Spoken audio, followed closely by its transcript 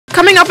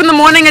Coming up in the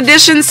morning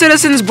edition,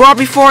 citizens brought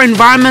before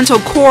environmental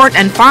court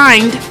and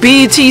fined.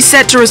 BET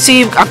set to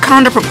receive a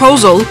counter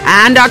proposal,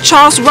 and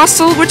Charles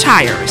Russell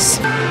retires.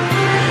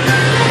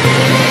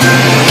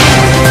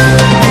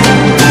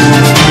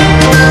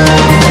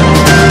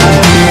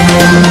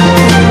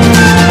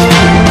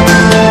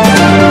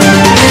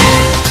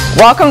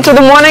 Welcome to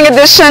the morning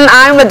edition.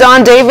 I'm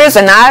LaDawn Davis,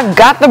 and I've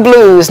got the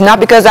blues, not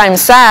because I'm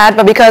sad,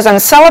 but because I'm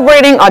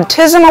celebrating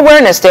Autism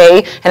Awareness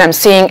Day, and I'm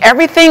seeing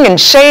everything in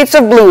shades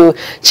of blue.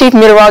 Chief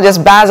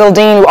Meteorologist Basil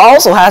Dean, who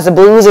also has the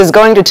blues, is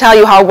going to tell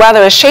you how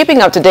weather is shaping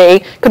up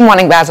today. Good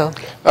morning, Basil.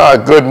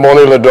 Good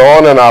morning,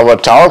 LaDawn, and our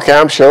tower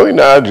cam showing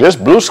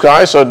just blue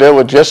sky, so there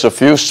were just a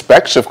few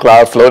specks of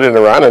cloud floating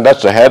around, and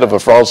that's the head of a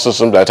front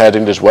system that's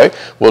heading this way.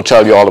 We'll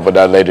tell you all about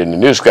that later in the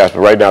newscast,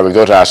 but right now we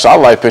go to our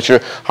satellite picture.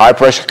 High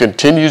pressure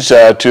continues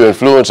to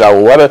influence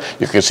our weather.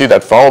 You can see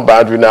that phone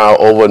boundary now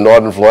over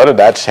northern Florida.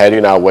 That's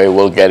heading our way.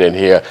 We'll get in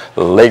here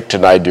late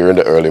tonight during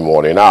the early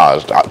morning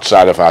hours.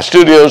 Outside of our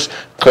studios,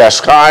 clear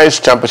skies,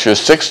 temperature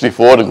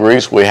 64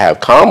 degrees. We have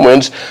calm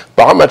winds,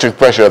 barometric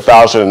pressure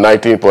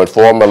 1,019.4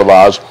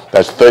 millibars.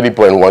 That's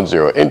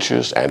 30.10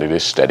 inches, and it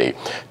is steady.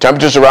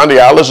 Temperatures around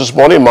the islands this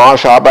morning: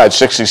 Marsh Harbor at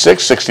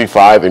 66,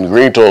 65 in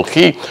Greentole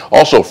Key.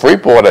 Also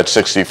Freeport at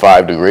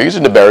 65 degrees.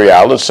 In the Berry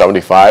Islands,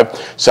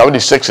 75,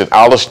 76 in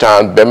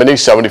Allenstown, Bimini,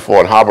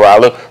 74 in Harbor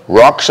Island,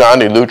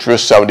 Roxanne, Eleuthera,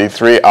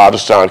 73,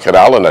 Otterstown,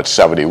 Cadell, and that's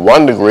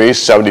 71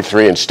 degrees,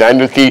 73 in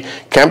Stanley Key,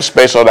 Kemp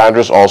Space,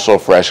 Andros, also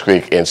Fresh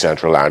Creek in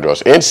Central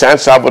Andros. In San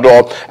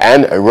Salvador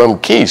and Rum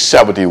Key,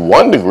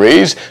 71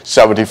 degrees,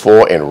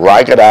 74 in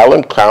Rygat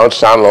Island,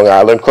 Clownstown, Long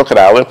Island, Crooked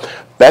Island,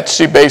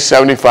 Betsy Bay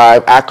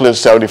 75, Ackland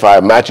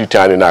 75,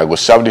 Matchetown in Agua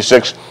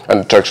 76,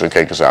 and the Turks and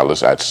Caicos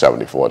Islands at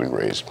 74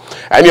 degrees.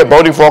 And your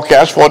boating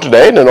forecast for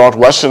today in the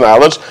northwestern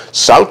islands: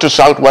 south to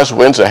southwest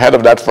winds ahead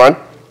of that front.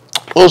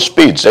 Full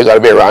speeds, they're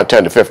going to be around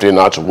 10 to 15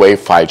 knots.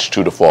 Wave heights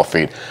 2 to 4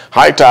 feet.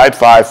 High tide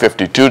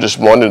 5:52 this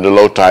morning, the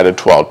low tide at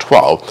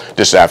 12:12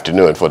 this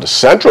afternoon. For the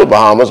central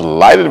Bahamas,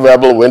 lighted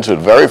variable winds with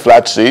very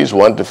flat seas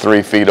 1 to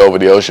 3 feet over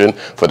the ocean.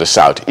 For the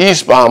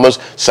southeast Bahamas,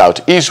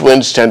 southeast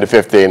winds 10 to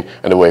 15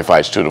 and the wave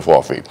heights 2 to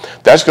 4 feet.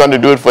 That's going to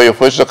do it for your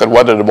first look at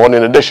weather in the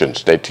morning edition.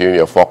 Stay tuned.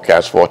 Your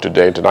forecast for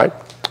today and tonight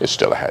is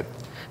still ahead.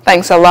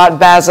 Thanks a lot,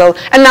 Basil.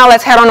 And now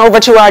let's head on over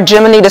to our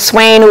Jiminy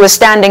DeSwain, who is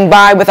standing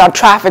by with our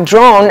traffic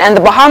drone and the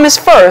Bahamas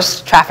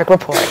First traffic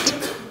report.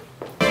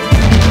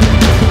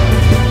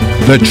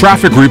 The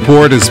traffic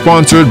report is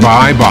sponsored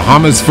by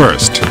Bahamas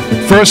First.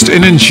 First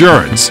in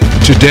insurance.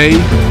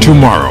 Today,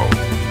 tomorrow.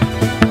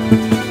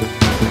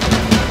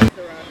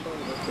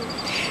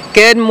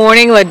 Good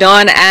morning,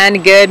 LaDawn,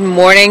 and good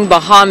morning,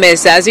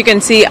 Bahamas. As you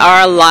can see,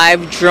 our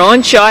live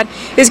drone shot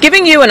is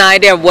giving you an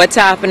idea of what's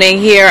happening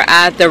here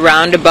at the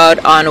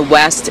roundabout on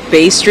West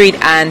Bay Street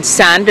and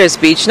Sanders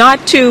Beach.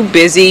 Not too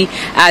busy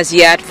as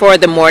yet for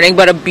the morning,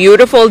 but a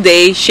beautiful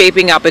day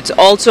shaping up. It's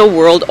also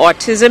World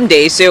Autism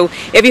Day, so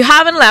if you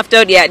haven't left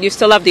out yet, you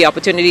still have the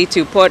opportunity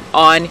to put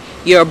on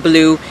your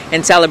blue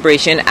in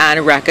celebration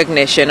and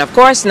recognition. Of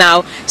course,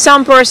 now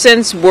some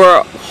persons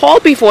were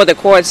hauled before the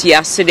courts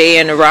yesterday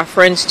in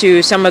reference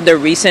to some of the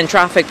recent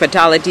traffic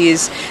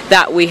fatalities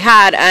that we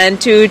had,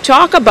 and to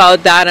talk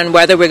about that and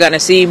whether we're going to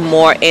see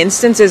more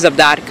instances of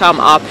that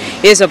come up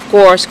is, of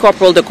course,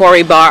 Corporal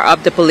Decory Barr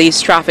of the Police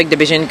Traffic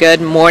Division.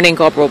 Good morning,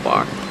 Corporal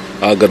Barr.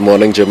 Good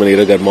morning,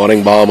 Jiminita. Good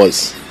morning,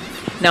 Bahamas.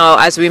 Now,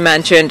 as we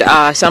mentioned,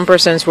 some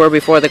persons were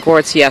before the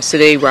courts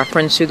yesterday,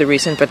 reference to the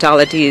recent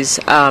fatalities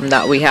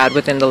that we had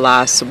within the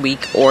last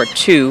week or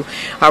two.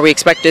 Are we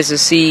expected to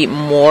see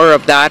more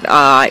of that?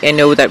 I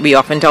know that we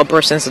often tell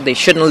persons that they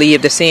shouldn't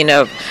leave the scene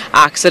of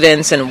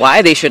accidents and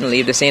why they shouldn't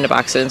leave the scene of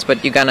accidents,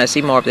 but you're going to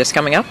see more of this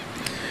coming up?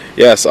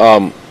 Yes,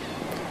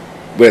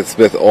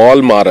 with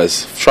all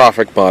matters,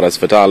 traffic matters,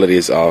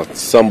 fatalities,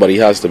 somebody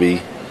has to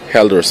be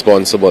held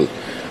responsible.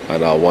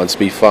 And once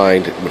we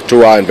find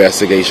through our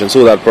investigations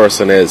who that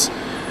person is,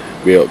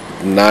 we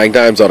 9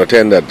 times out of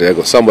 10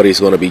 that somebody's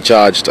going to be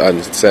charged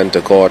and sent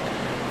to court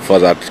for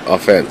that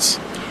offense.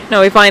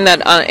 Now, we find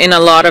that in a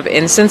lot of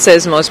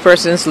instances, most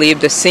persons leave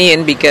the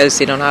scene because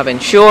they don't have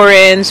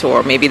insurance,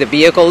 or maybe the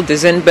vehicle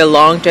doesn't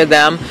belong to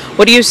them.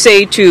 What do you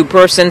say to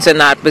persons in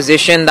that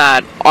position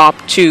that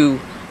opt to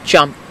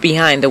jump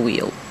behind the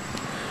wheel?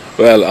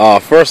 Well,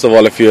 first of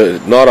all, if you're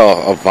not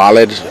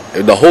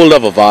the hold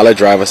of a valid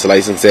driver's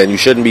license, then you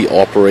shouldn't be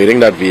operating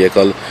that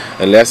vehicle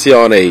unless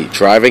you're on a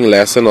driving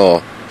lesson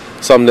or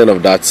something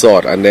of that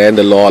sort. And then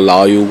the law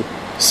allow you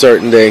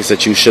certain things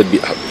that you should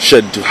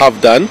have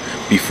done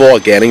before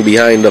getting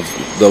behind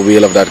the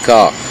wheel of that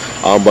car.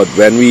 But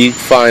when we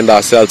find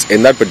ourselves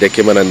in that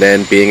predicament and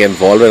then being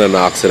involved in an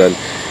accident,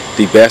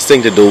 the best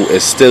thing to do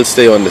is still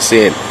stay on the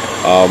scene.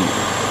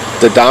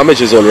 The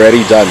damage is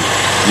already done.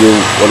 You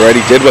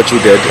already did what you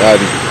did, and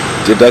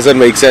it doesn't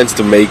make sense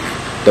to make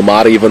the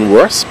matter even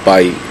worse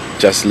by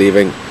just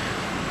leaving.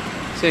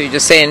 So you're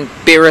just saying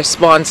be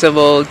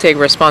responsible, take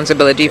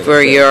responsibility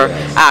for your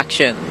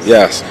actions.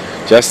 Yes,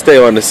 just stay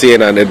on the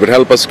scene, and it would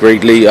help us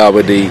greatly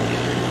with the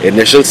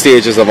initial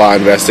stages of our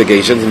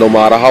investigations. No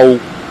matter how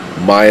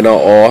minor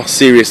or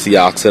serious the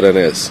accident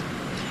is.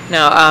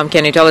 Now,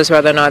 can you tell us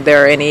whether or not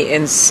there are any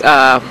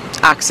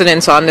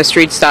accidents on the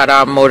streets that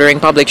our motoring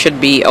public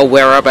should be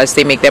aware of as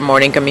they make their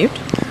morning commute?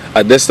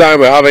 At this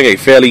time, we're having a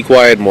fairly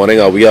quiet morning.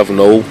 We have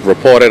no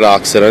reported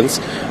accidents,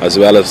 as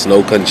well as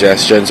no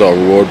congestions or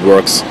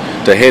roadworks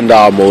to hinder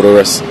our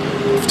motorists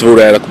through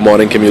their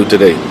morning commute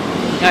today.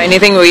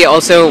 Anything we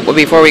also,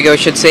 before we go,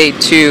 should say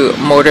to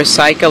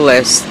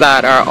motorcyclists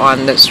that are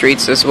on the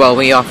streets as well?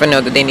 We often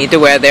know that they need to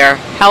wear their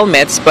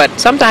helmets, but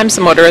sometimes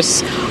the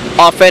motorists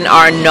often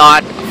are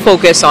not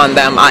focused on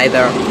them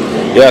either.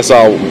 Yes,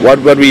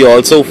 what we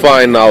also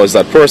find now is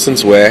that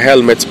persons wear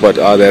helmets, but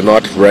they're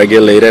not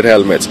regulated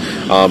helmets,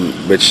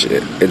 which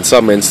in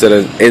some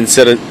incidents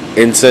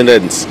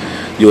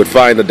you would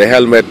find that the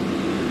helmet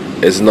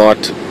is not,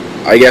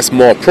 I guess,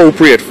 more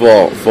appropriate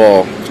for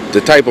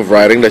the type of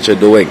riding that you're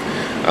doing,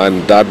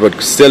 and that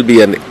would still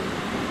be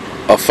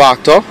a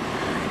factor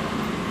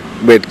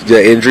with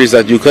the injuries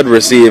that you could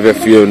receive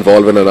if you're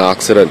involved in an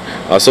accident.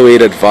 So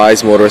we'd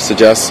advise motorists to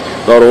just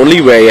not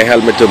only wear your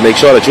helmet, to make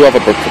sure that you have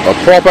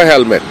a proper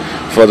helmet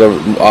for the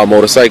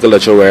motorcycle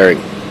that you're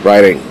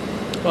riding.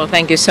 Well,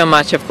 thank you so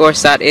much. Of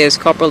course, that is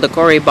Corporal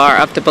Decory Barr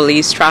of the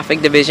Police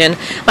Traffic Division.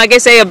 Like I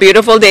say, a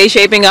beautiful day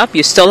shaping up.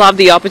 You still have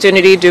the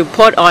opportunity to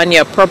put on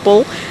your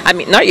purple,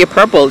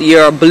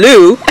 your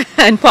blue,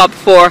 and pop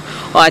for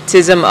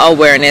Autism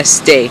Awareness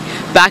Day.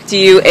 Back to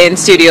you in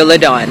Studio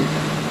LaDawn.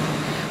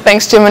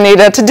 Thanks to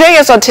Manita. Today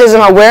is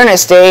Autism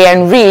Awareness Day,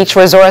 and REACH,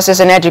 Resources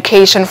in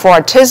Education for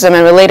Autism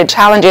and Related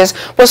Challenges,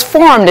 was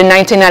formed in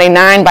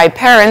 1999 by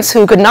parents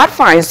who could not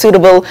find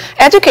suitable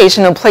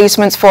educational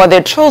placements for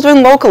their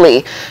children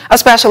locally. A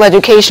special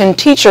education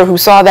teacher who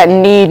saw that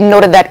need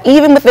noted that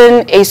even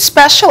within a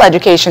special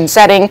education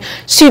setting,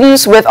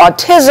 students with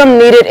autism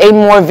needed a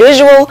more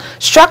visual,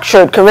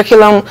 structured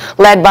curriculum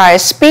led by a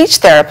speech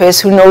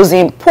therapist who knows the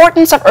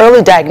importance of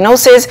early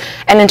diagnosis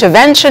and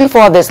intervention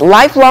for this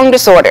lifelong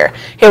disorder.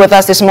 Here with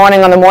us this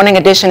morning on the Morning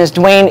Edition is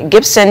Dwayne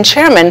Gibson,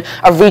 Chairman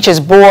of REACH's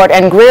board,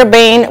 and Greer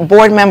Bain,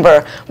 board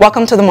member.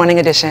 Welcome to the Morning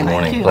Edition. Good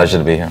morning. Pleasure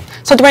to be here.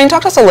 So Dwayne,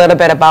 talk to us a little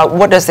bit about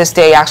what does this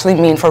day actually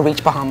mean for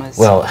REACH Bahamas?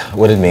 Well,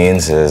 what it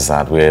means is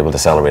that we're able to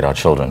celebrate our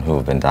children who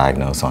have been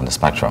diagnosed on the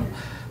spectrum.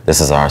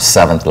 This is our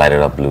 7th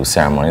Lighted Up Blue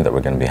ceremony that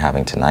we're going to be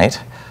having tonight.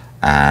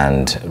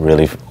 And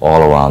really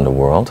all around the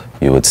world,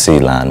 you would see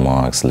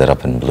landmarks lit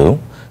up in blue,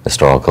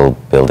 historical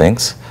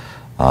buildings.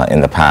 In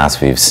the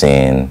past, we've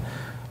seen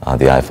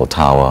the Eiffel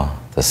Tower,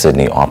 the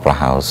Sydney Opera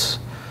House.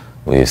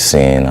 We've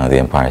seen the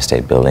Empire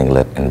State Building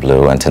lit in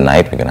blue, and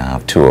tonight we're going to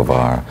have 2 of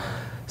our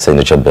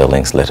signature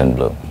buildings lit in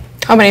blue.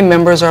 How many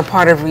members are a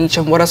part of REACH,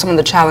 and what are some of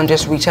the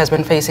challenges REACH has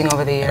been facing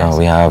over the years?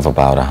 We have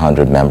about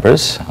 100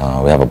 members.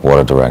 We have a board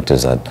of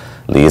directors that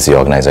leads the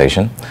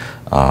organization.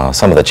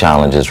 Some of the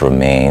challenges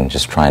remain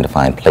just trying to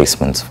find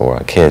placements for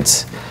our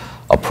kids,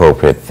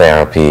 appropriate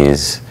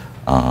therapies,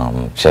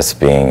 just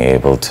being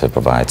able to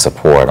provide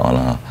support on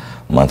a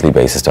monthly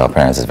basis to our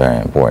parents is very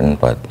important,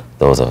 but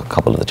those are a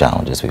couple of the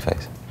challenges we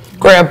face.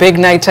 Great, a big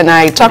night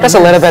tonight. Talk us a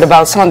little bit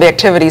about some of the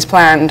activities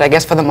planned, I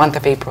guess, for the month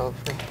of April.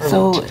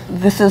 So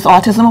this is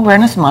Autism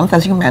Awareness Month,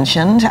 as you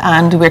mentioned,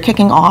 and we're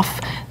kicking off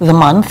the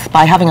month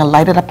by having a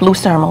Lighted Up Blue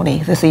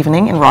ceremony this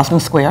evening in Rosman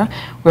Square,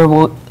 where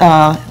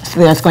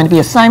there's going to be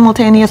a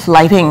simultaneous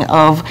lighting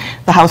of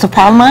the House of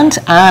Parliament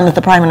and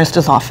the Prime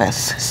Minister's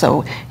office.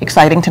 So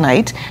exciting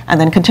tonight. And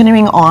then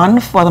continuing on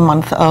for the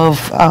month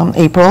of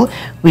April,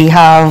 we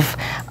have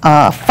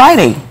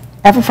Friday.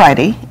 Every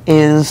Friday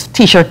is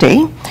T-shirt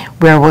Day,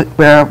 where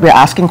we're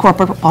asking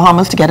corporate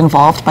Bahamas to get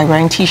involved by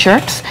wearing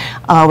T-shirts.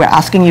 We're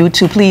asking you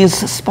to please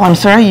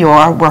sponsor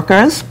your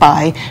workers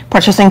by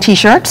purchasing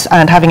T-shirts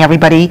and having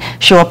everybody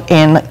show up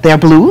in their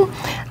blue.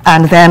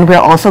 And then we're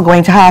also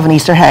going to have an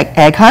Easter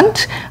egg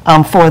hunt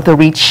for the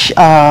REACH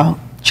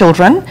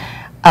children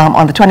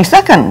on the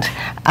 22nd,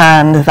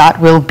 and that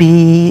will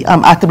be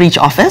at the REACH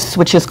office,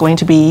 which is on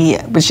the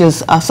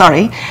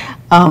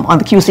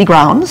QC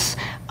grounds.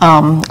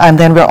 And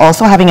then we're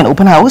also having an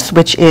open house,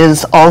 which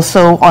is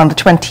also on the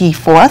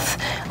 24th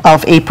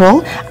of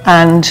April,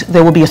 and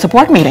there will be a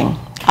support meeting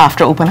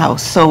after open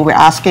house. So we're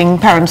asking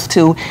parents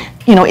to,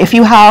 if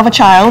you have a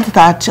child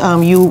that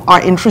you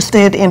are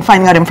interested in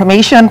finding out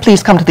information,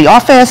 please come to the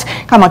office,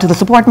 come out to the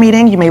support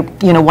meeting. You may,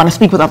 want to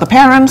speak with other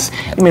parents.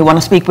 You may want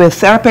to speak with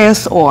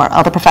therapists or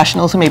other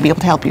professionals who may be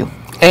able to help you.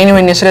 Any new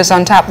initiatives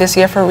on tap this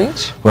year for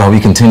REACH? Well, we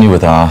continue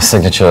with our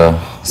signature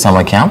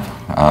summer camp,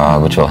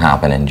 which will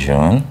happen in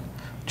July.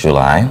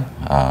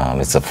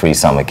 It's a free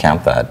summer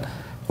camp that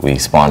we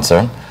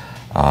sponsor.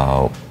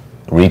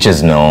 REACH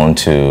is known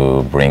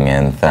to bring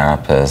in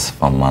therapists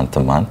from month to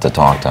month to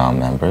talk to our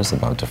members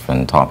about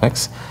different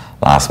topics.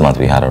 Last month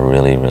we had a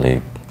really,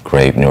 really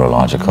great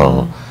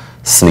neurological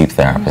sleep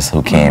therapist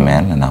who came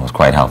in, and that was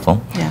quite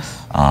helpful.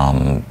 Yes.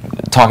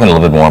 Talking a little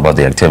bit more about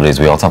the activities,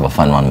 we also have a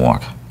fun run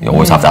walk. You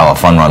always have to have a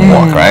fun run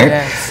walk, right?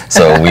 Yes.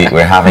 So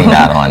we're having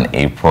that on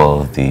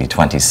April the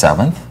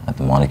 27th at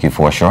the Montague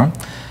Foreshore.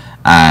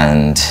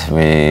 And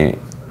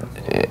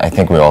I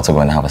think we're also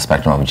going to have a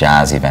Spectrum of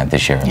Jazz event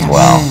this year as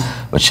well,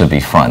 which should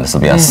be fun. This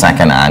will be our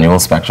second annual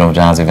Spectrum of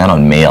Jazz event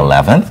on May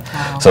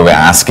 11th. So we're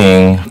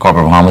asking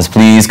corporate Bahamas,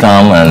 please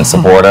come and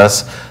support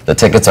us. The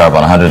tickets are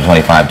about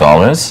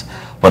 $125,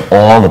 but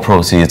all the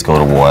proceeds go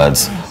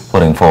towards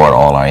putting forward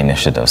all our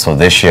initiatives. So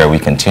this year we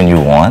continue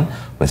on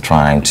with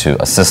trying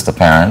to assist the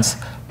parents,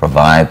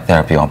 provide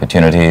therapy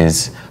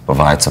opportunities,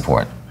 provide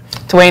support.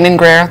 Dwayne and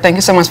Greer, thank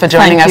you so much for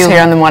joining us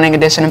here on the Morning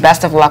Edition, and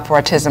best of luck for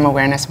Autism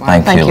Awareness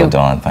Month. Thank you,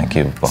 LaDawn. Thank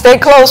you. Stay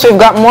close. We've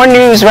got more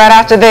news right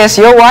after this.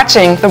 You're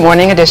watching The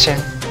Morning Edition.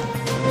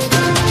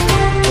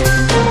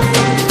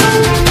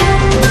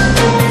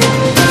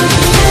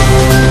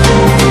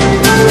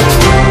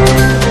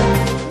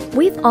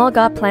 We've all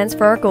got plans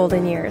for our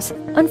golden years.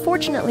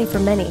 Unfortunately for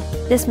many,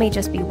 this may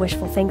just be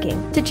wishful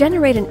thinking. To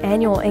generate an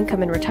annual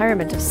income in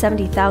retirement of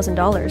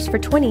 $70,000 for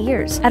 20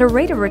 years at a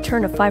rate of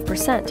return of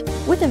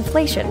 5%, with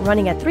inflation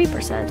running at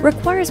 3%,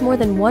 requires more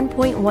than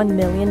 $1.1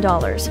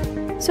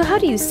 million. So how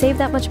do you save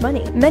that much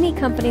money? Many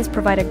companies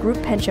provide a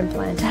group pension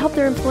plan to help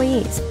their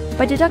employees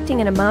by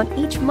deducting an amount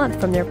each month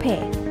from their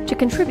pay to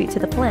contribute to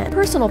the plan.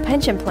 Personal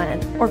Pension Plan,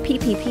 or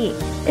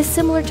PPP, is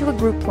similar to a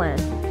group plan,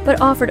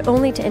 but offered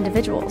only to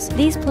individuals.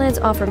 These plans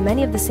offer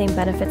many of the same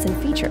benefits and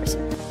features.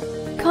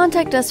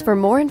 Contact us for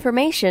more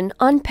information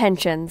on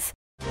pensions.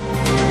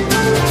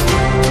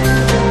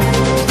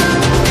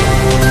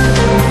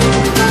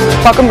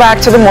 Welcome back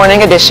to the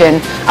Morning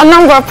Edition. A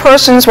number of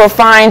persons were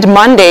fined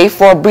Monday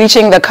for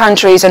breaching the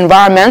country's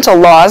environmental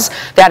laws.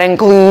 That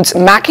includes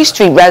Mackey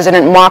Street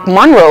resident Mark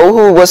Monroe,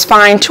 who was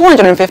fined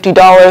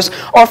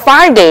 $250 or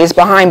 5 days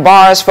behind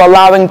bars for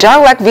allowing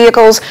derelict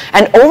vehicles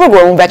and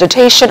overgrown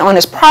vegetation on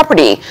his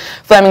property.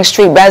 Fleming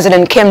Street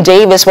resident Kim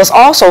Davis was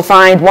also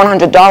fined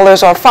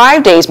 $100 or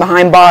 5 days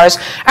behind bars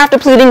after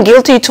pleading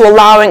guilty to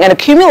allowing an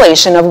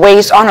accumulation of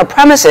waste on her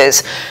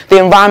premises. The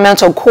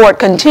environmental court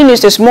continues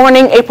this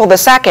morning, April the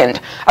 2nd.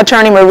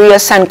 Attorney Maria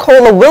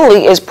Sankola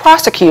Willie is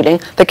prosecuting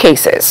the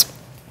cases.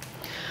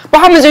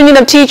 Bahamas Union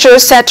of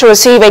Teachers set to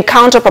receive a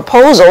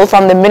counter-proposal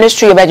from the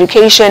Ministry of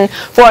Education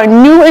for a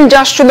new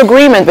industrial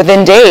agreement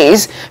within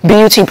days.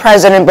 BUT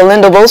President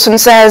Belinda Wilson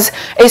says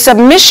a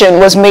submission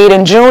was made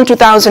in June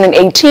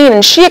 2018,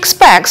 and she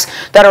expects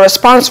that a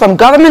response from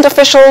government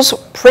officials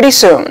pretty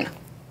soon.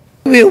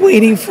 We're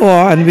waiting for,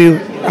 and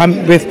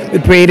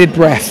with bated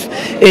breath,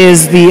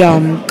 is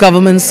the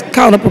government's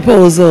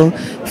counter-proposal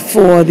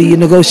for the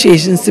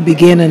negotiations to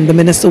begin, and the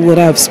minister would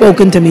have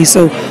spoken to me,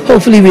 so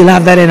hopefully we'll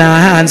have that in our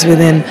hands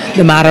within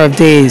the matter of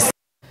days.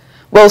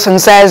 Wilson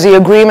says the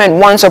agreement,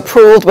 once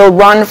approved, will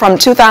run from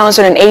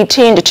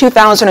 2018 to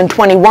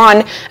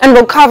 2021 and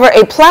will cover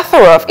a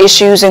plethora of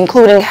issues,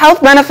 including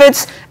health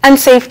benefits and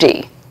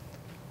safety.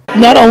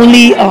 Not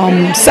only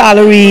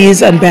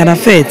salaries and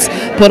benefits,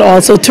 but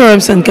also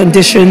terms and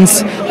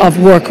conditions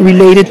of work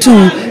related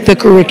to the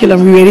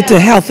curriculum, related to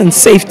health and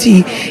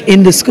safety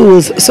in the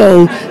schools.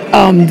 So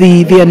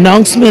the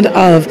announcement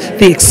of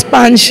the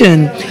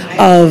expansion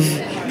of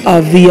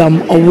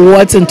the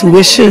awards and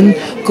tuition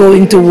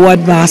going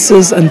toward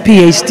masters and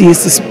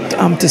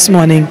PhDs this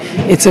morning,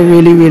 it's a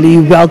really, really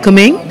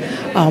welcoming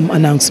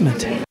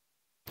announcement.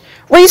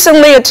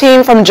 Recently, a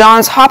team from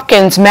Johns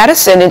Hopkins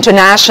Medicine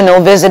International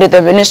visited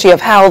the Ministry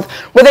of Health,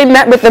 where they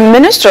met with the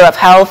Minister of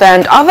Health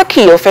and other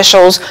key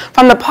officials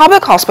from the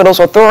Public Hospitals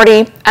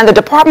Authority and the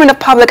Department of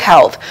Public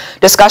Health.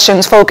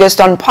 Discussions focused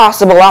on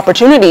possible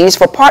opportunities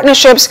for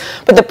partnerships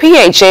with the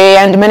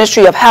PHA and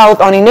Ministry of Health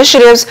on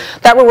initiatives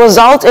that will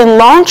result in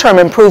long-term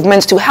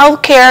improvements to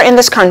health care in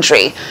this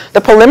country.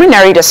 The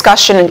preliminary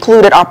discussion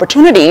included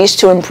opportunities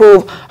to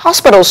improve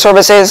hospital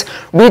services,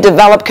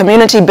 redevelop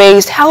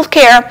community-based health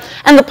care,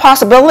 and the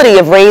possibility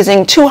of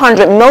raising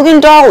 $200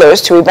 million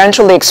to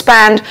eventually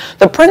expand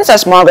the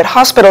Princess Margaret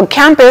Hospital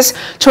campus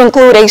to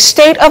include a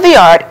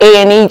state-of-the-art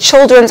A&E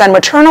children's and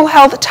maternal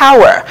health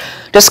tower.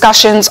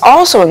 Discussions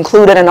also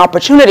included an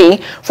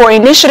opportunity for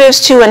initiatives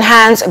to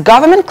enhance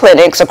government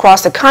clinics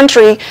across the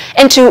country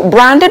into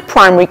branded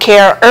primary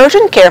care,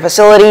 urgent care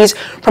facilities,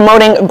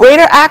 promoting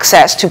greater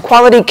access to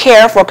quality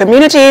care for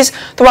communities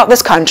throughout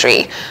this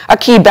country. A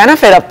key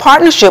benefit of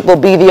partnership will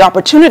be the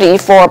opportunity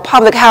for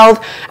public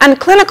health and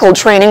clinical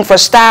training for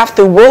staff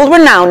through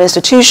world-renowned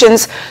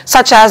institutions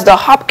such as the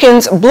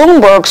Hopkins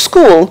Bloomberg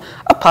School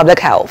of Public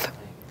Health.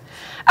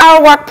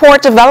 Arawak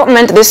Port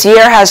Development this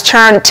year has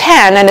turned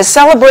 10 and is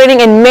celebrating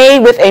in May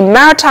with a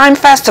maritime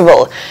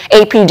festival.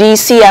 APD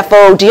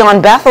CFO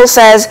Dion Bethel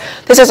says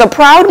this is a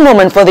proud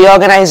moment for the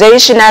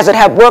organization, as it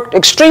has worked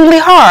extremely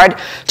hard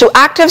to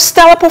active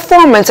stellar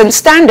performance and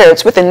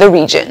standards within the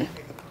region.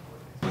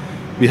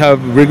 We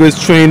have rigorous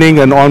training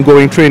and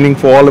ongoing training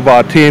for all of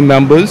our team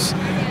members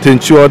to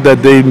ensure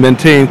that they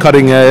maintain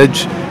cutting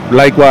edge.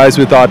 Likewise,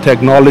 with our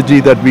technology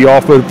that we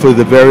offer for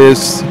the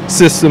various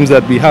systems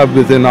that we have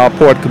within our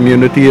port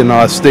community and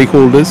our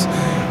stakeholders.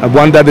 And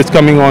one that is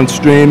coming on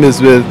stream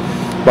is with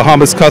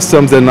Bahamas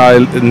Customs and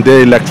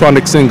their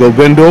electronic single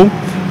window.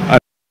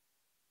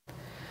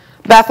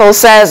 Bethel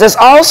says this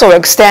also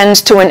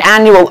extends to an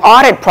annual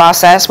audit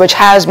process, which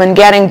has been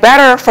getting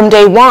better from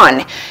day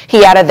one.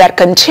 He added that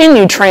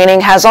continued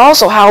training has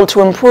also helped to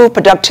improve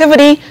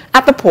productivity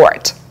at the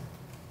port.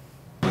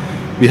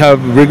 We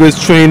have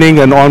rigorous training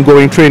and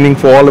ongoing training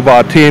for all of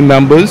our team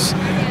members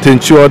to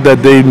ensure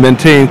that they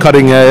maintain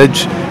cutting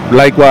edge.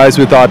 Likewise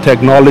with our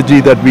technology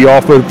that we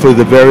offer for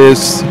the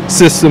various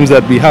systems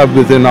that we have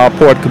within our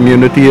port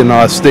community and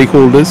our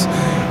stakeholders.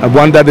 And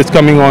one that is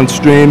coming on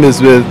stream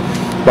is with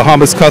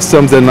Bahamas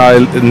Customs and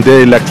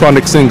their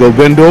electronic single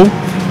window.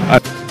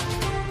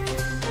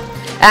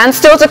 And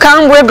still to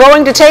come, we're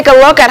going to take a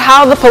look at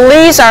how the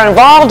police are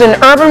involved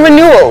in urban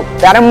renewal.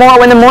 That and more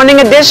when the morning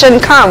edition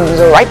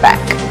comes right back.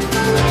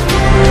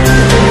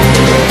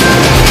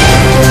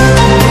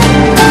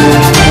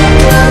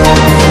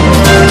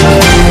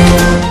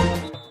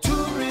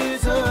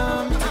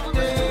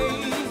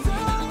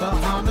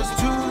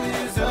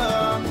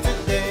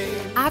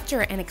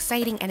 After an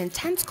exciting and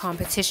intense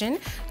competition,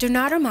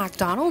 Donato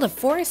MacDonald of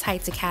Forest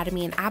Heights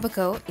Academy in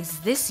Abaco is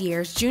this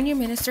year's Junior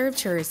Minister of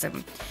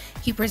Tourism.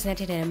 He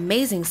presented an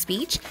amazing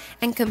speech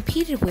and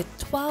competed with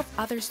 12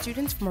 other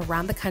students from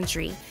around the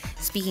country,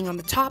 speaking on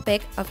the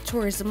topic of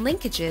tourism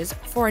linkages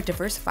for a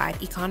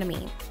diversified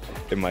economy.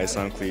 It might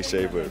sound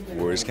cliche, but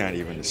words can't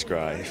even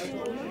describe.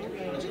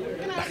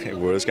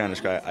 Words can't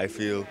describe. I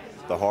feel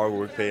the hard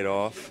work paid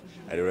off.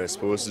 I did what I was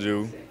supposed to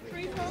do.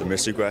 The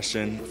mystery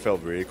question,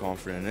 felt very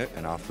confident in it,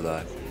 and after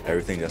that,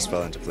 everything just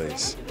fell into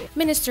place.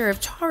 Minister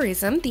of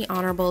Tourism, the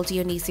Honorable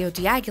Dionisio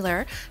de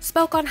Aguilar,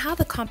 spoke on how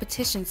the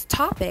competition's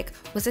topic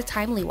was a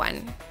timely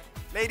one.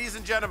 Ladies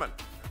and gentlemen,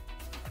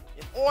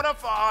 in order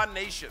for our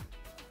nation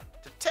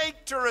to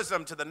take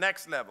tourism to the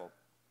next level,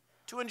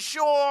 to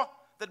ensure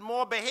that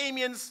more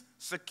Bahamians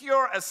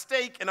secure a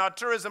stake in our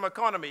tourism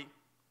economy,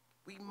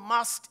 we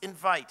must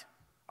invite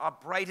our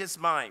brightest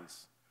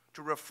minds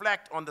to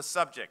reflect on the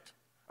subject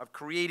of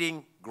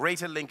creating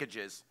greater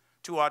linkages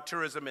to our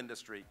tourism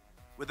industry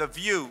with a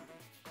view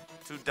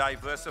to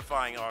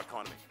diversifying our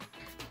economy.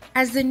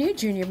 As the new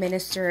Junior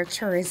Minister of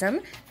Tourism,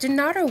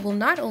 Donato will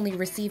not only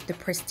receive the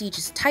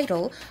prestigious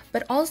title,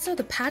 but also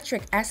the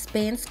Patrick S.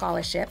 Bain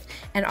Scholarship,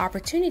 an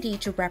opportunity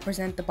to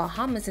represent the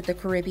Bahamas at the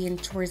Caribbean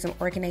Tourism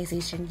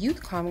Organization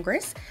Youth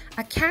Congress,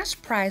 a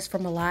cash prize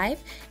from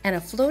Alive, and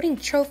a floating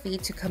trophy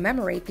to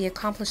commemorate the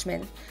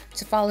accomplishment.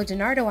 To follow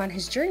Donato on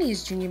his journey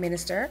as Junior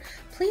Minister,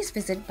 please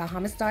visit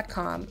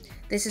Bahamas.com.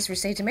 This is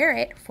Risay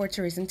Demerit for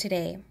Tourism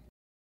Today.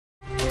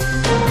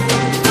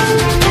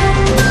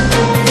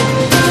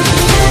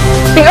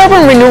 The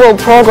Urban Renewal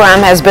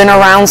Program has been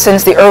around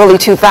since the early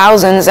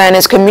 2000s and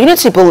is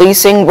community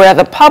policing where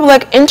the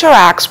public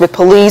interacts with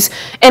police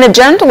in a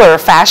gentler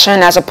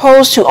fashion as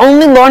opposed to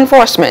only law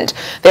enforcement.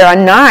 There are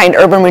 9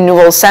 urban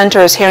renewal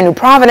centers here in New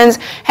Providence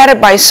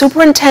headed by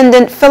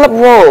Superintendent Philip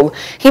Roll.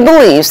 He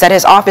believes that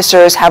his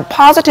officers have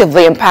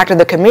positively impacted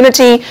the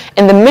community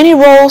in the many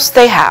roles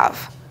they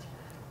have.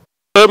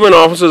 Urban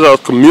officers are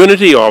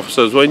community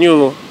officers. When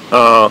you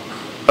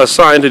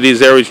assigned to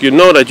these areas, you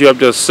know that you have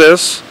to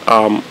assist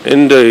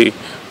in the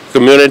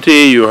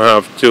community. You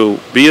have to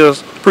be a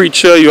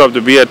preacher, you have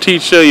to be a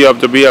teacher, you have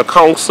to be a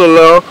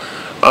counselor,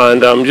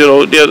 and you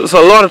know, there's a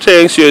lot of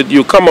things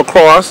you come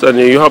across and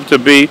you have to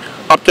be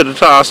up to the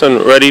task and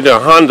ready to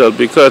handle,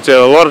 because there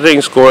are a lot of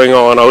things going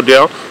on out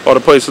there, a lot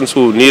of persons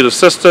who need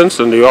assistance,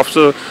 and the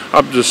officer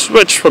have to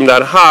switch from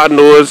that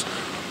hard-nosed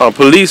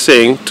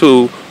policing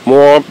to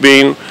more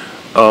being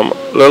a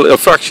little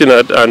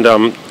affectionate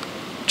and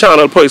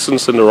channel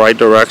persons in the right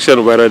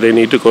direction, whether they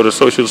need to go to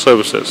social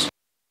services.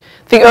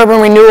 The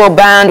Urban Renewal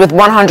Band with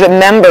 100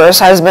 members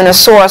has been a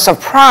source of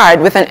pride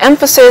with an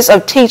emphasis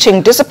of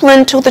teaching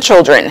discipline to the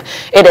children.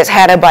 It is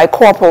headed by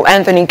Corporal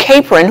Anthony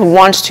Capron, who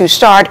wants to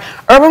start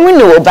Urban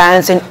Renewal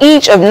Bands in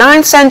each of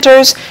 9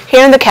 centers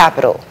here in the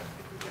capital.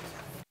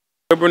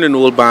 Urban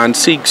Renewal Band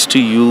seeks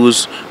to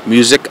use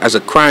music as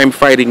a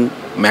crime-fighting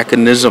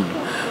mechanism.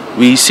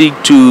 We seek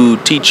to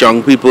teach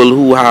young people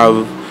who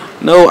have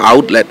no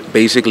outlet,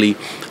 basically,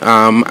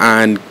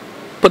 and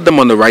put them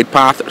on the right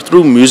path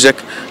through music,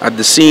 at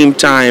the same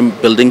time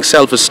building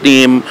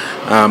self-esteem,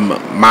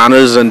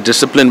 manners and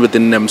discipline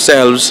within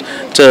themselves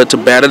to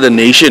better the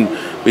nation.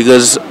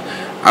 Because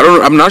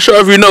I'm not sure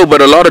if you know,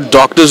 but a lot of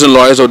doctors and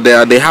lawyers out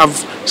there, they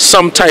have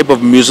some type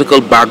of musical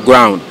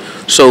background.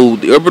 So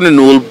the Urban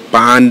Renewal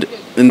Band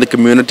in the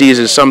communities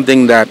is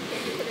something that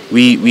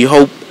we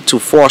hope to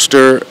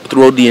foster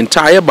throughout the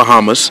entire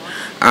Bahamas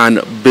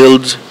and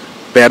build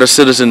better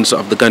citizens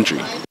of the country.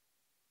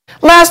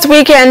 Last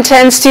weekend,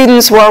 10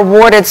 students were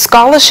awarded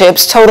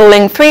scholarships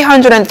totaling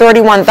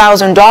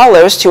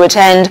 $331,000 to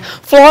attend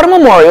Florida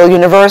Memorial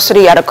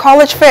University at a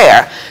college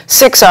fair.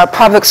 6 are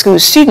public school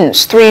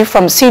students, 3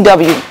 from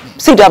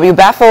CW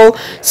Bethel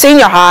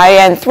Senior High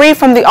and 3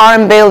 from the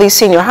R.M. Bailey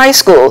Senior High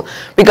School.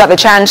 We got the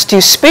chance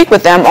to speak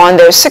with them on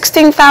their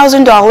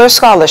 $16,000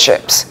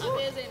 scholarships.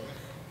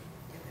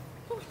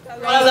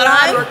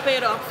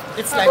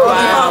 It's like,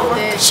 wow.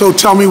 So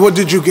tell me, what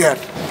did you get?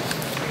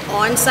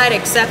 On-site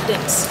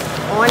acceptance.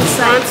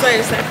 On-site? On-site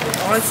acceptance.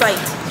 On-site.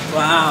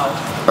 Wow.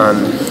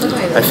 And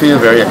I feel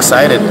very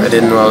excited. I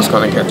didn't know I was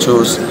going to get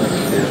chosen.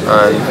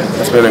 And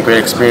it's been a great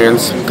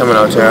experience coming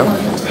out here.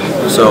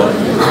 So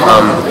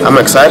I'm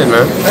excited,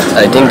 man.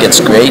 I think it's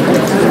great,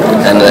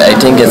 and I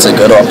think it's a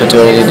good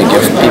opportunity to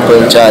give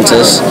people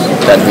chances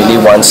that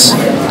really wants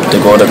to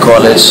go to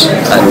college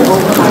and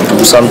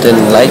do something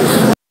in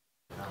life.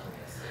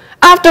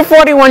 After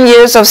 41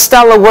 years of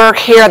stellar work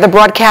here at the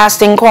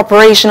Broadcasting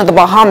Corporation of the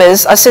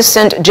Bahamas,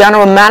 Assistant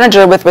General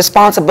Manager with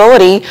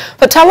responsibility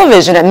for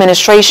television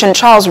administration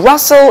Charles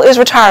Russell is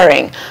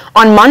retiring.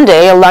 On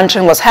Monday, a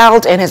luncheon was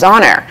held in his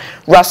honor.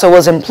 Russell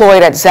was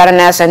employed at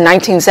ZNS in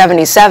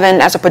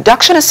 1977 as a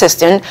production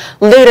assistant,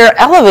 later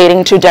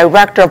elevating to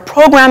Director of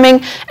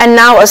Programming and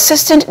now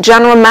Assistant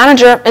General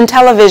Manager in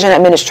Television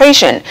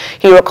Administration.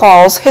 He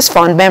recalls his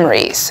fond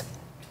memories.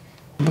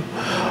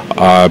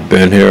 I've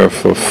been here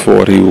for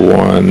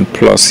 41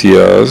 plus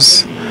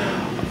years.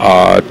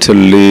 To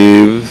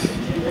leave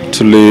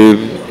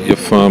your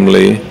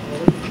family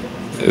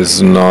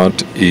is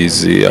not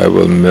easy. I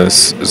will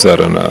miss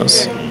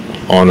ZNS.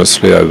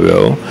 Honestly, I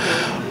will.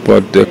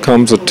 But there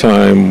comes a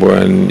time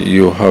when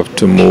you have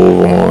to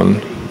move on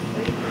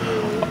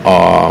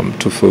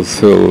to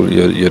fulfill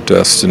your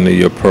destiny,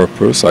 your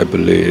purpose, I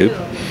believe.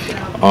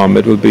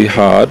 It will be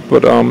hard,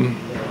 but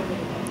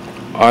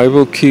I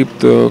will keep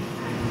the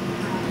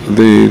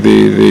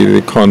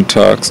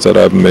contacts that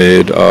I've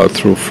made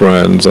through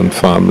friends and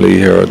family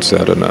here at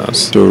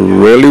ZNS. To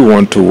really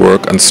want to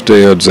work and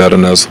stay at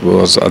ZNS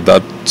was at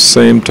that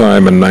same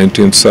time in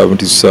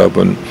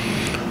 1977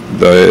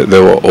 they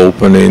were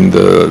opening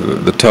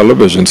the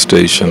television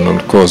station, and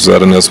of course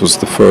ZNS was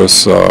the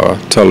first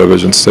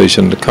television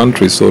station in the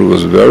country, so it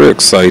was very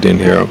exciting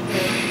here.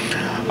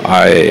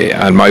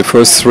 And my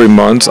first 3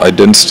 months, I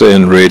didn't stay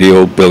in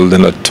radio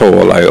building at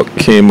all. I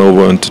came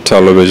over into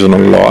television a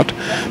lot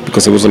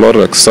because there was a lot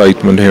of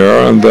excitement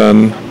here, and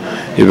then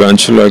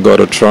eventually I got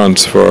a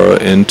transfer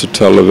into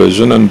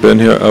television and been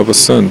here ever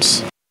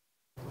since.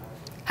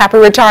 Happy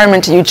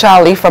retirement to you,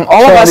 Charlie, from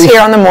all of us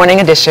here on the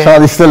Morning Edition.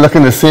 Charlie's still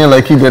looking the same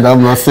like he did.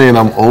 I'm not saying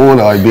I'm old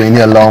or being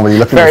here long, but you're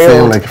looking the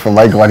same like from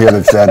I got here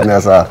at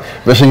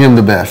ZNS. Wishing him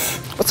the best.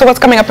 So what's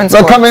coming up in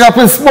sports? Well, coming up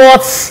in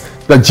sports,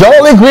 the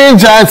Jolly Green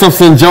Giants of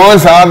St.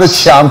 John's are the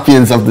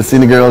champions of the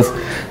Senior Girls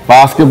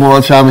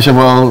Basketball Championship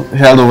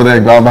held over there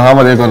in Grand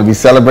Bahama. They're going to be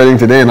celebrating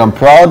today, and I'm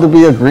proud to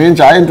be a Green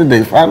Giant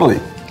today, finally.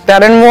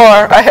 That and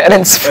more ahead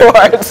in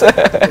sports.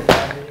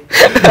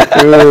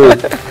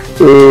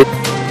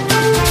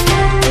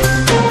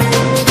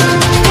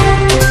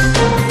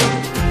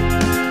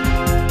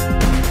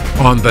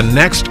 On the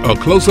next, a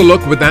closer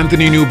look with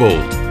Anthony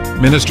Newbold,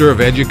 Minister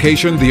of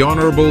Education, the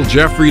Honorable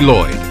Jeffrey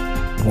Lloyd.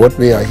 What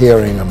we are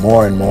hearing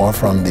more and more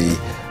from the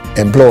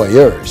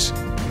employers,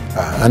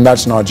 and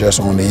that's not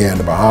just only here in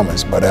the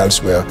Bahamas, but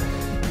elsewhere,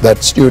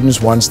 that students,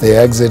 once they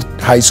exit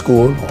high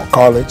school or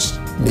college,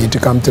 need to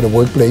come to the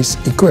workplace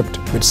equipped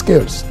with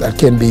skills that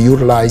can be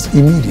utilized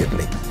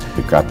immediately.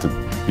 They've got to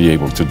be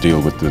able to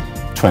deal with the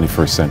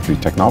 21st century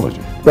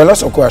technology. Well,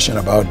 there's no question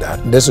about that.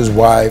 This is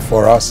why,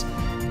 for us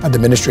at the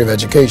Ministry of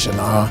Education,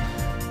 our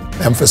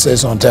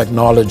emphasis on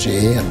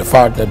technology and the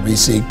fact that we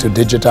seek to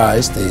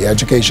digitize the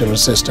educational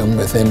system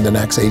within the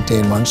next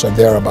 18 months or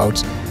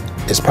thereabouts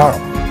is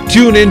paramount.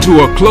 Tune in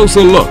to A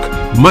Closer Look,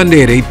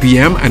 Monday at 8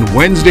 p.m. and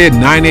Wednesday at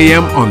 9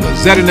 a.m. on the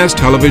ZNS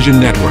Television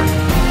Network.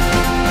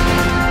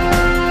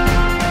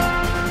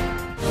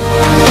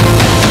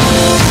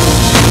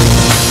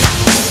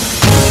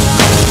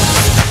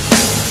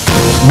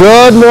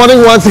 Good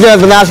morning once again.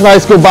 The National High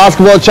School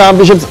Basketball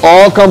Championships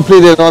all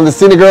completed. On the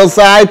Senior Girls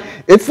side,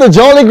 it's the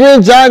Jolly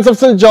Green Giants of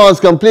St. John's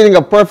completing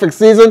a perfect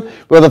season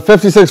with a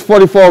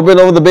 56-44 win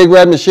over the Big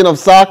Red Machine of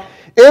Sauk.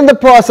 In the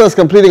process,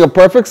 completing a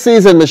perfect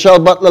season, Michelle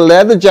Butler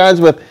led the Giants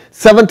with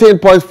 17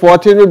 points,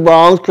 14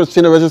 rebounds.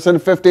 Christina Richardson,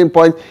 15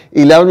 points,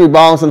 11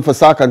 rebounds. And for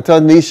Sauk and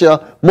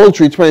Tanisha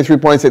Moultrie, 23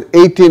 points and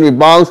 18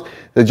 rebounds.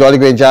 The Jolly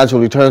Green Giants will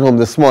return home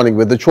this morning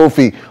with the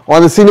trophy.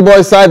 On the senior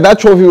boys side, that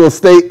trophy will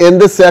stay in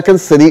the second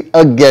city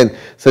again.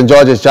 St.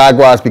 George's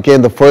Jaguars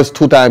became the first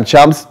two-time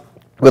champs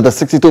with a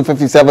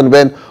 62-57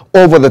 win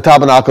over the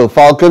Tabernacle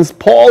Falcons.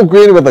 Paul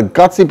Green with a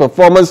gutsy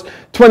performance,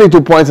 22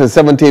 points and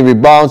 17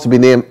 rebounds to be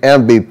named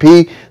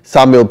MVP.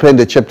 Samuel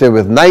Pinder chipped in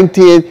with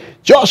 19.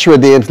 Joshua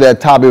Dames led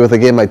Tabby with a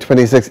game by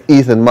 26.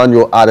 Ethan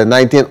Munro added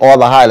 19. All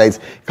the highlights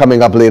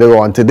coming up later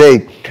on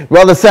today.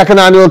 Well, the second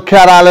annual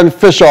Cat Island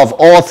Fish-Off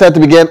all set to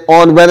begin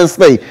on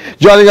Wednesday.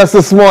 Joining us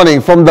this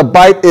morning from the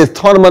Bite is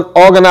tournament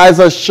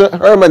organizer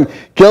Herman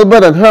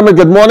Gilbert. And Herman,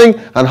 good morning,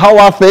 and how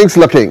are things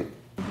looking?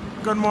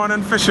 Good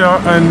morning, Fisher,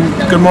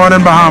 and good morning,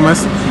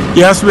 Bahamas.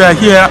 Yes, we are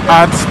here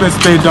at Spitz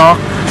Bay Dock,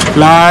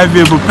 live.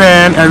 We're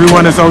preparing.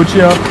 Everyone is out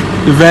here.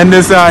 The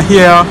vendors are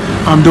here.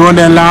 I'm doing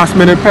their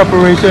last-minute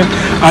preparation.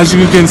 As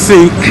you can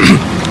see,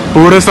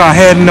 boaters are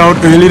heading out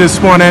early this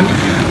morning,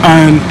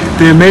 and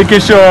they're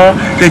making sure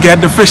they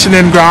get the fishing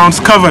in grounds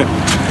covered.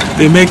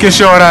 They're making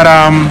sure that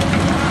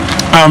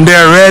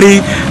they're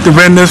ready to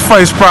win this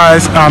first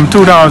prize,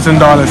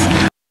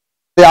 $2,000.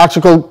 The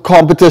actual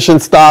competition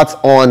starts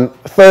on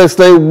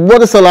Thursday.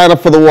 What is the lineup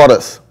for the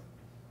Waters?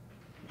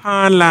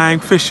 Pond line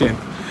fishing.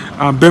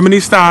 Bimini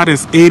start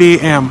is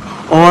 8 a.m.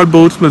 All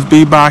boats must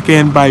be back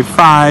in by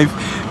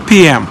 5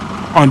 p.m.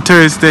 on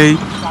Thursday.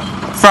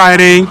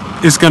 Friday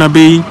is going to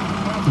be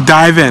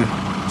diving,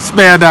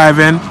 spare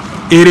diving.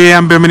 8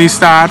 a.m. Bimini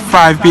start,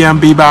 5 p.m.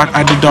 be back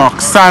at the dock.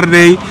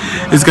 Saturday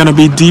is going to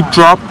be deep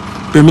drop.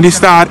 Bimini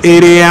start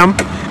 8 a.m.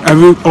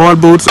 All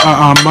boats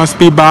must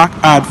be back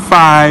at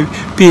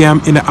 5 p.m.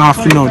 in the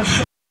afternoon.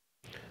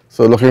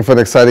 So looking for an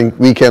exciting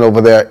weekend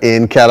over there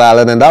in Cat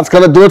Island. And that's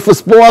going to do it for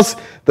sports.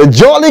 The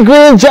Jolly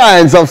Green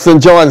Giants of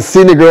St. John's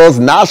Senior Girls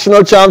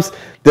National Champs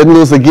didn't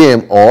lose a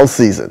game all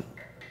season.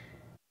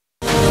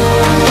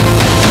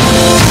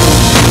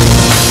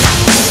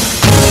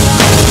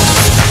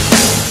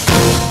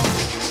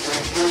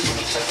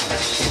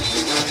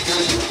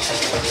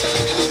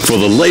 For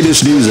the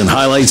latest news and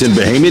highlights in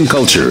Bahamian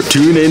culture,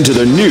 tune in to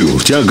the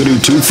new Junkanoo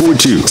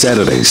 242,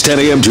 Saturdays, 10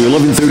 a.m. to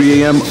 11:30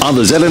 a.m. on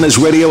the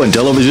ZNS Radio and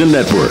Television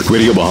Network.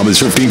 Radio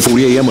Bahamas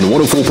 1540 a.m. on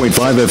 104.5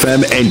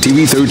 FM and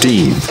TV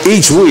 13.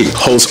 Each week,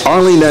 host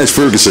Arlene Nash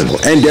Ferguson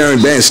and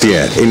Darren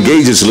Bastian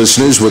engages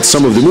listeners with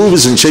some of the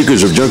movers and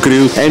shakers of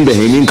Junkanoo and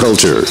Bahamian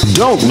culture.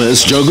 Don't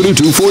miss Junkanoo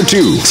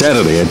 242,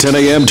 Saturday at 10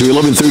 a.m. to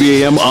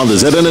 11:30 a.m. on the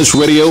ZNS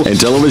Radio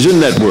and Television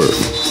Network.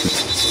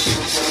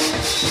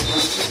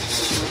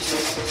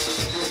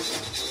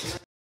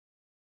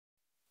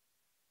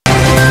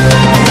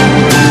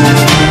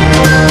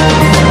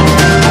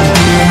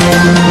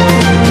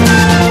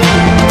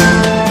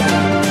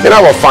 In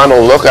our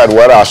final look at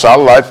what our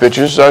satellite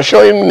pictures are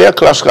showing near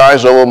clear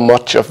skies over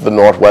much of the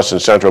northwest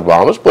and central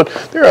Bahamas, but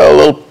there are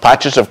little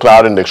patches of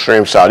cloud in the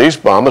extreme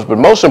southeast Bahamas. But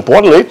most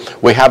importantly,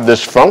 we have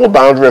this frontal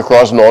boundary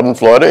across northern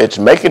Florida. It's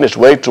making its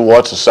way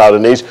towards the south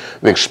and east.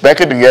 We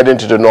expect it to get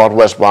into the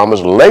northwest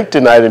Bahamas late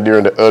tonight and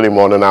during the early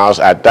morning hours.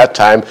 At that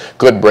time,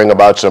 could bring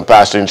about some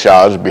passing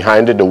showers.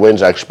 Behind it, the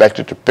winds are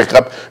expected to pick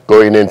up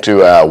going into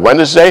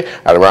Wednesday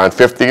at around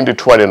 15 to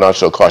 20 knots,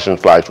 so caution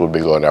flags will be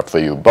going up for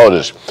you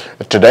boaters.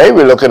 Today,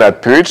 we're looking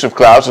at periods of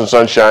clouds and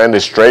sunshine, a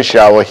stray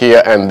shower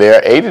here and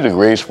there, 80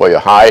 degrees for your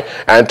high.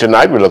 And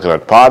tonight we're looking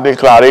at partly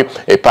cloudy,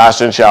 a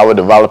passing shower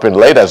developing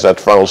late as that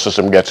frontal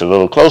system gets a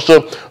little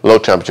closer, low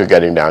temperature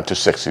getting down to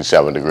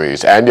 67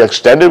 degrees. And your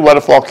extended weather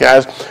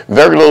forecast,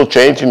 very little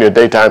change in your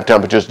daytime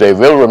temperatures. They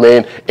will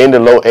remain in the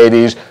low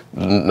 80s,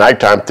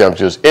 nighttime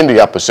temperatures in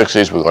the upper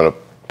 60s. We're going to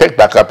pick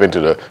back up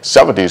into the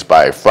 70s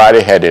by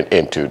Friday heading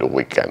into the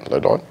weekend.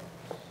 LaDawn?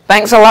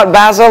 Thanks a lot,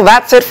 Basil.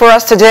 That's it for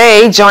us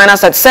today. Join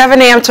us at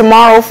 7 a.m.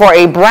 tomorrow for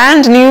a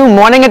brand new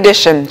morning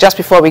edition. Just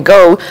before we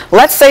go,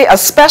 let's say a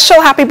special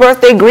happy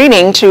birthday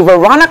greeting to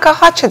Veronica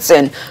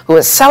Hutchinson, who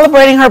is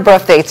celebrating her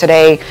birthday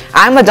today.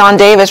 I'm LaDawn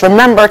Davis.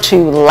 Remember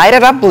to light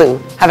it up blue.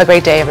 Have a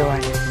great day,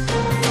 everyone.